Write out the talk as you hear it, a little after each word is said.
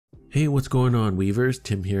Hey, what's going on, Weavers?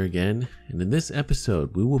 Tim here again, and in this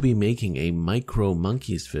episode we will be making a micro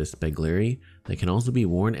monkey's fist Begleri that can also be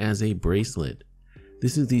worn as a bracelet.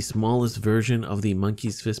 This is the smallest version of the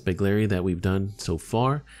monkey's fist Begleri that we've done so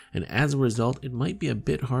far, and as a result it might be a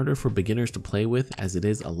bit harder for beginners to play with as it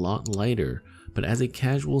is a lot lighter, but as a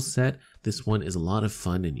casual set this one is a lot of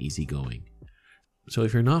fun and easygoing. So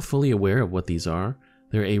if you're not fully aware of what these are,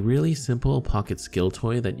 they're a really simple pocket skill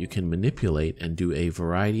toy that you can manipulate and do a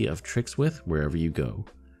variety of tricks with wherever you go.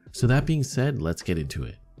 So that being said, let's get into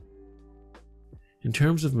it. In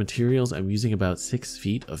terms of materials, I'm using about 6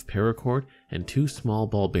 feet of paracord and 2 small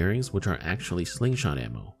ball bearings which are actually slingshot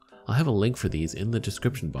ammo. I'll have a link for these in the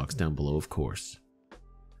description box down below, of course.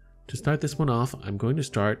 To start this one off, I'm going to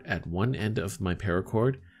start at one end of my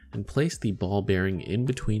paracord and place the ball bearing in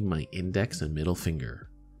between my index and middle finger.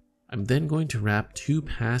 I'm then going to wrap 2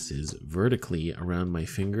 passes vertically around my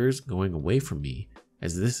fingers going away from me,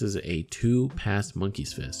 as this is a 2-pass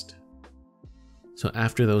monkey's fist. So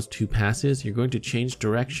after those 2 passes, you're going to change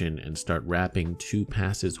direction and start wrapping 2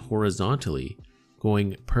 passes horizontally,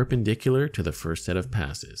 going perpendicular to the first set of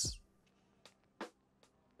passes.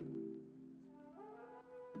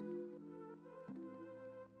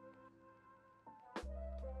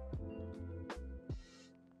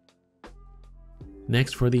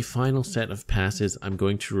 Next, for the final set of passes, I'm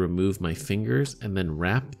going to remove my fingers and then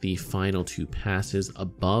wrap the final 2 passes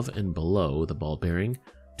above and below the ball bearing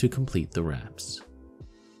to complete the wraps.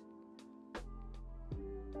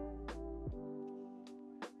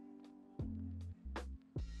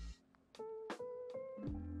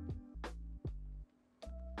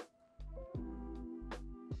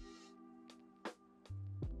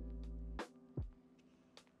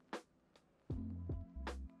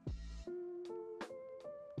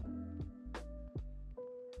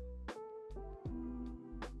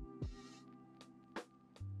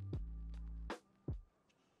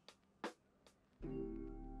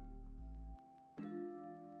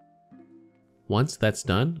 Once that's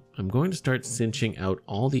done, I'm going to start cinching out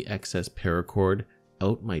all the excess paracord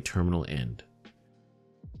out my terminal end.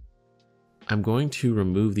 I'm going to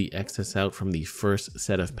remove the excess out from the first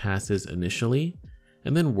set of passes initially,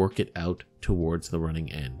 and then work it out towards the running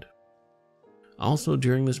end. Also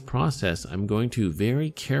during this process, I'm going to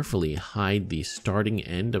very carefully hide the starting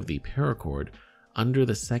end of the paracord under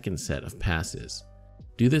the second set of passes.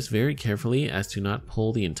 Do this very carefully as to not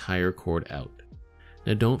pull the entire cord out.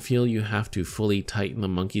 Now don't feel you have to fully tighten the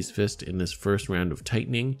monkey's fist in this first round of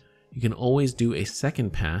tightening. You can always do a second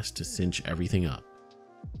pass to cinch everything up.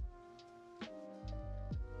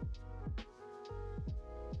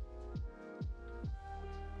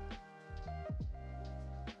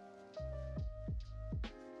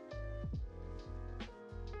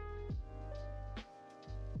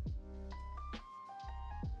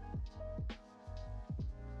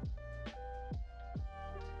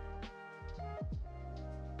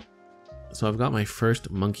 So I've got my first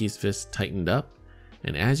monkey's fist tightened up,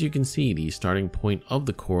 and as you can see, the starting point of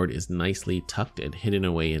the cord is nicely tucked and hidden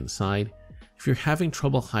away inside. If you're having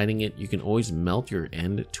trouble hiding it, you can always melt your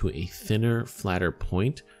end to a thinner, flatter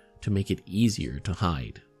point to make it easier to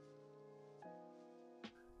hide.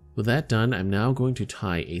 With that done, I'm now going to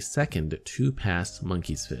tie a second 2-pass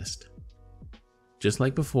monkey's fist. Just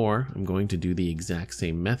like before, I'm going to do the exact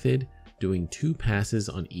same method, doing 2 passes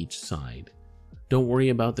on each side. Don't worry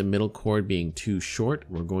about the middle cord being too short,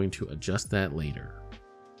 we're going to adjust that later.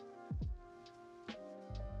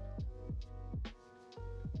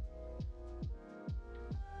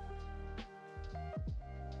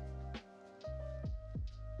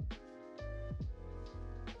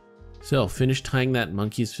 So finish tying that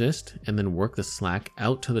monkey's fist and then work the slack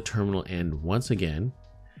out to the terminal end once again.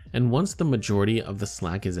 And once the majority of the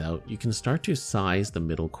slack is out, you can start to size the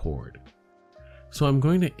middle cord. So I'm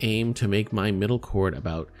going to aim to make my middle cord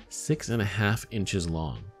about 6.5 inches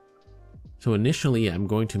long. So initially I'm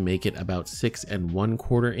going to make it about 6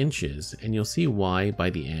 1/4 inches, and you'll see why by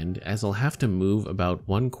the end, as I'll have to move about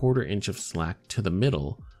 1/4 inch of slack to the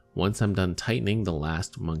middle once I'm done tightening the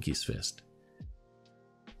last monkey's fist.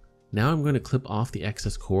 Now I'm going to clip off the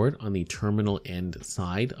excess cord on the terminal end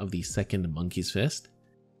side of the second monkey's fist.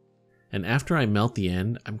 And after I melt the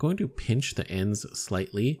end, I'm going to pinch the ends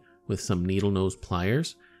slightly with some needle nose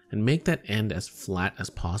pliers and make that end as flat as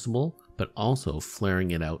possible, but also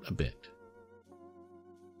flaring it out a bit.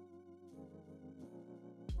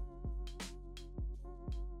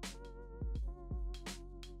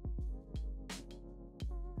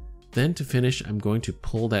 Then to finish, I'm going to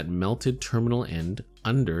pull that melted terminal end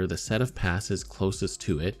under the set of passes closest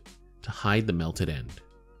to it to hide the melted end.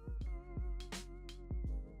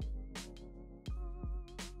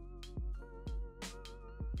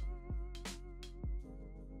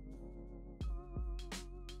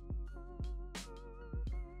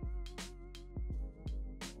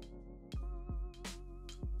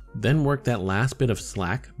 Then work that last bit of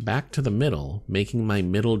slack back to the middle, making my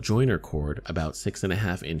middle joiner cord about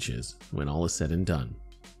 6.5 inches when all is said and done.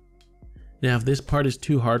 Now if this part is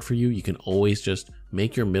too hard for you, you can always just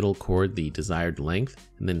make your middle cord the desired length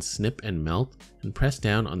and then snip and melt and press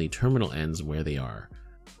down on the terminal ends where they are.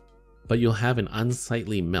 But you'll have an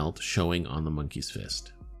unsightly melt showing on the monkey's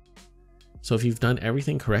fist. So if you've done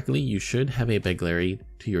everything correctly, you should have a Begleri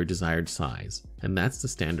to your desired size, and that's the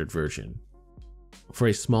standard version. For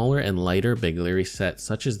a smaller and lighter Begleri set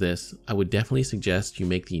such as this, I would definitely suggest you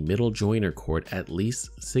make the middle joiner cord at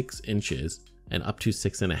least 6 inches and up to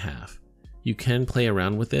 6.5. You can play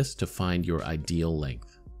around with this to find your ideal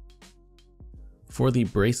length. For the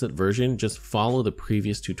bracelet version, just follow the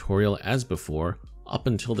previous tutorial as before up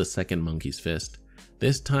until the second monkey's fist.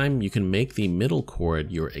 This time you can make the middle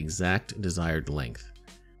cord your exact desired length.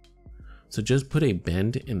 So just put a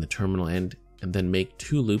bend in the terminal end and then make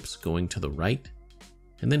 2 loops going to the right,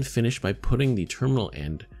 and then finish by putting the terminal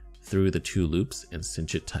end through the 2 loops and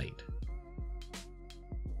cinch it tight.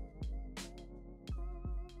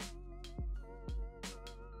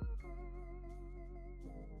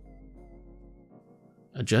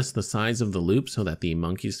 Adjust the size of the loop so that the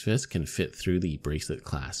monkey's fist can fit through the bracelet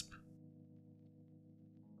clasp.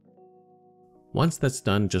 Once that's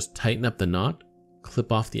done, just tighten up the knot,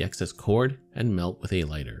 clip off the excess cord, and melt with a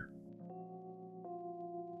lighter.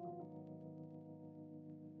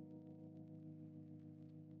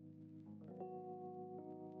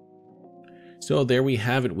 So there we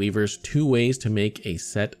have it, weavers, 2 ways to make a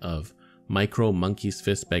set of micro monkey's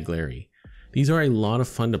fist Begleri. These are a lot of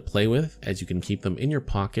fun to play with, as you can keep them in your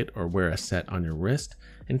pocket or wear a set on your wrist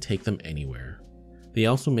and take them anywhere. They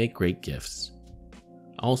also make great gifts.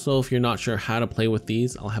 Also, if you're not sure how to play with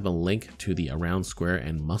these, I'll have a link to the Around Square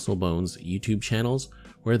and Muscle Bones YouTube channels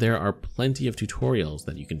where there are plenty of tutorials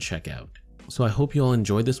that you can check out. So I hope you all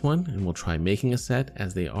enjoyed this one, and we'll try making a set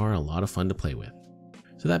as they are a lot of fun to play with.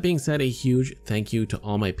 So that being said, a huge thank you to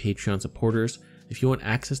all my Patreon supporters. If you want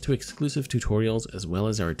access to exclusive tutorials as well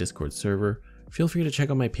as our Discord server, feel free to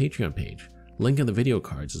check out my Patreon page, link in the video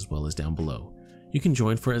cards as well as down below. You can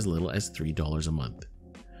join for as little as $3 a month.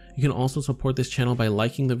 You can also support this channel by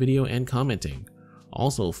liking the video and commenting.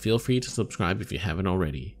 Also, feel free to subscribe if you haven't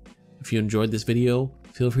already. If you enjoyed this video,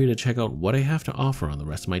 feel free to check out what I have to offer on the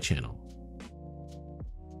rest of my channel.